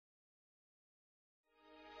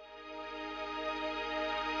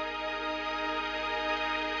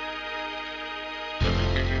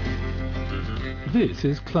This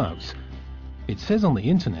is Klaus. It says on the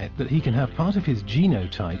internet that he can have part of his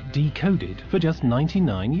genotype decoded for just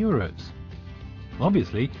 99 euros.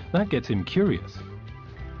 Obviously, that gets him curious.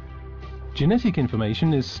 Genetic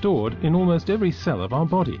information is stored in almost every cell of our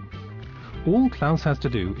body. All Klaus has to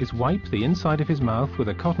do is wipe the inside of his mouth with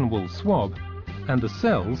a cotton wool swab, and the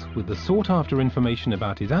cells with the sought-after information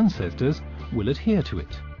about his ancestors will adhere to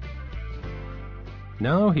it.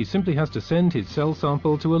 Now he simply has to send his cell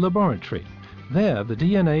sample to a laboratory. There, the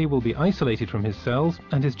DNA will be isolated from his cells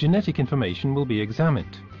and his genetic information will be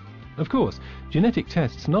examined. Of course, genetic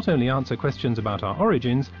tests not only answer questions about our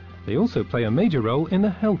origins, they also play a major role in the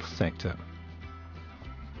health sector.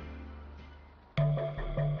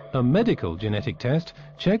 A medical genetic test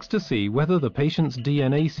checks to see whether the patient's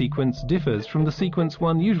DNA sequence differs from the sequence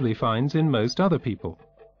one usually finds in most other people.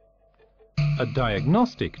 A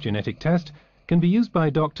diagnostic genetic test can be used by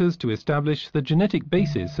doctors to establish the genetic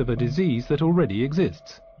basis of a disease that already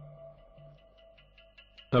exists.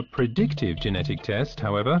 A predictive genetic test,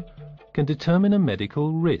 however, can determine a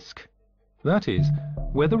medical risk. That is,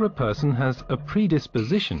 whether a person has a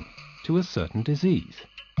predisposition to a certain disease.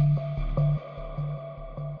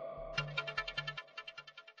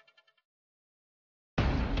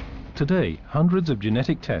 Today, hundreds of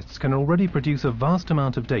genetic tests can already produce a vast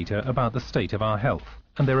amount of data about the state of our health,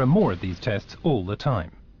 and there are more of these tests all the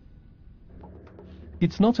time.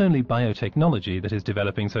 It's not only biotechnology that is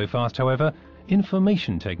developing so fast, however,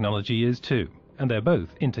 information technology is too, and they're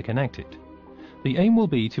both interconnected. The aim will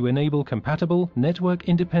be to enable compatible,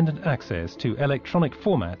 network-independent access to electronic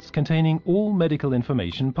formats containing all medical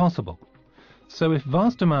information possible. So if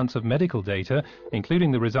vast amounts of medical data,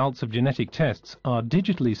 including the results of genetic tests, are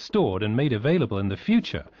digitally stored and made available in the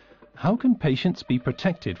future, how can patients be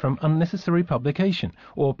protected from unnecessary publication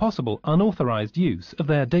or possible unauthorized use of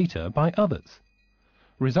their data by others?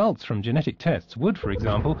 Results from genetic tests would, for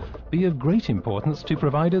example, be of great importance to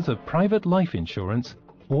providers of private life insurance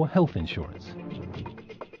or health insurance.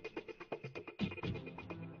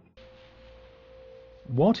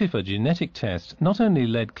 What if a genetic test not only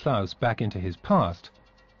led Klaus back into his past,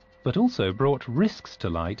 but also brought risks to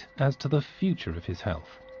light as to the future of his health?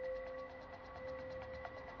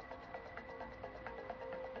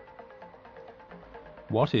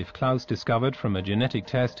 What if Klaus discovered from a genetic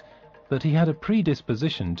test that he had a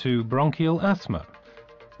predisposition to bronchial asthma,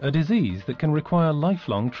 a disease that can require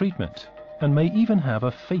lifelong treatment and may even have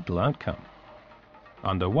a fatal outcome?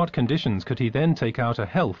 Under what conditions could he then take out a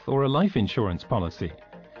health or a life insurance policy?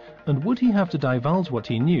 And would he have to divulge what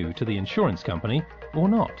he knew to the insurance company or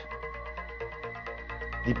not?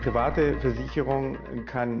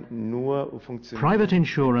 Private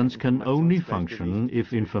insurance can only function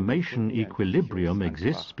if information equilibrium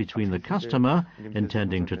exists between the customer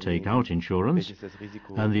intending to take out insurance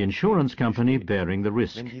and the insurance company bearing the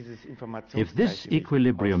risk. If this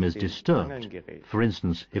equilibrium is disturbed, for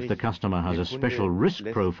instance, if the customer has a special risk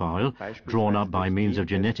profile drawn up by means of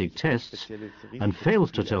genetic tests and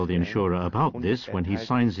fails to tell the insurer about this when he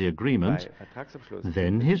signs the agreement,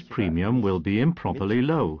 then his premium will be improperly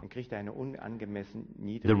low. The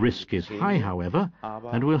risk is high, however,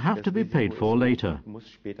 and will have to be paid for later.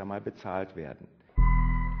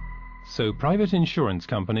 So private insurance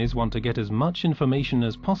companies want to get as much information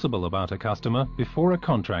as possible about a customer before a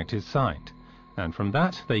contract is signed, and from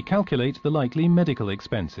that they calculate the likely medical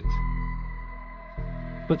expenses.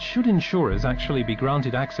 But should insurers actually be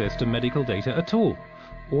granted access to medical data at all,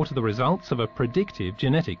 or to the results of a predictive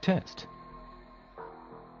genetic test?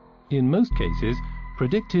 In most cases,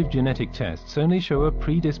 predictive genetic tests only show a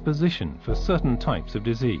predisposition for certain types of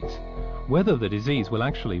disease. Whether the disease will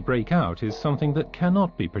actually break out is something that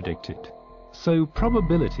cannot be predicted. So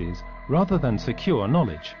probabilities, rather than secure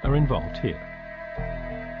knowledge, are involved here.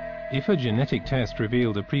 If a genetic test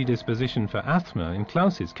revealed a predisposition for asthma in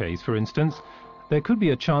Klaus's case, for instance, there could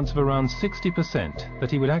be a chance of around 60% that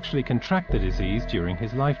he would actually contract the disease during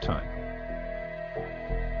his lifetime.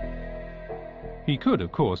 He could,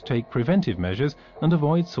 of course, take preventive measures and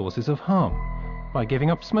avoid sources of harm, by giving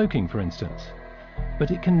up smoking, for instance. But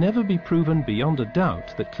it can never be proven beyond a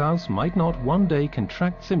doubt that Klaus might not one day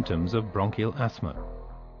contract symptoms of bronchial asthma.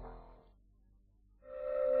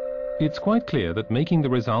 It's quite clear that making the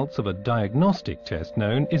results of a diagnostic test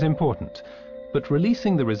known is important, but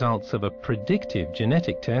releasing the results of a predictive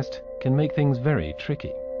genetic test can make things very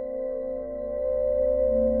tricky.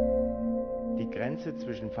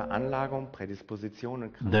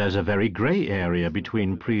 There's a very grey area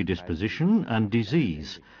between predisposition and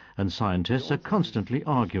disease, and scientists are constantly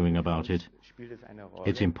arguing about it.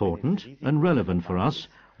 It's important and relevant for us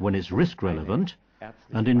when it's risk relevant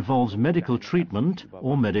and involves medical treatment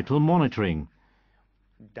or medical monitoring.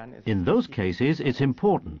 In those cases, it's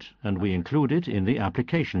important, and we include it in the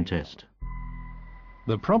application test.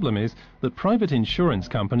 The problem is that private insurance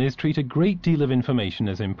companies treat a great deal of information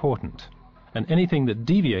as important, and anything that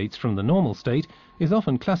deviates from the normal state is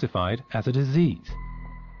often classified as a disease.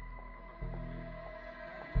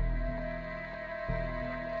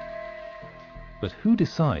 But who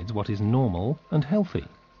decides what is normal and healthy?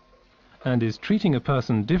 And is treating a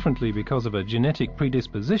person differently because of a genetic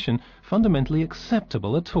predisposition fundamentally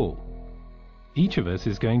acceptable at all? Each of us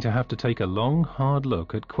is going to have to take a long, hard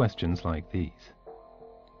look at questions like these.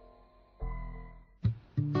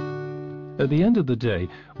 At the end of the day,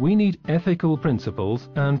 we need ethical principles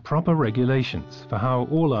and proper regulations for how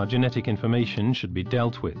all our genetic information should be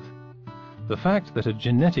dealt with. The fact that a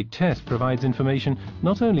genetic test provides information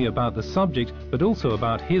not only about the subject but also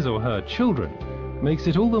about his or her children makes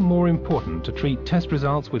it all the more important to treat test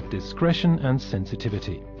results with discretion and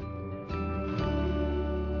sensitivity.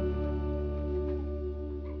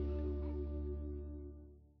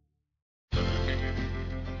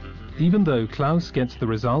 Even though Klaus gets the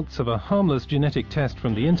results of a harmless genetic test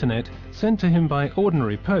from the internet sent to him by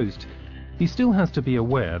ordinary post, he still has to be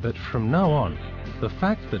aware that from now on, the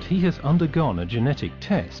fact that he has undergone a genetic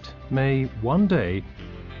test may one day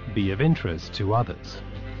be of interest to others.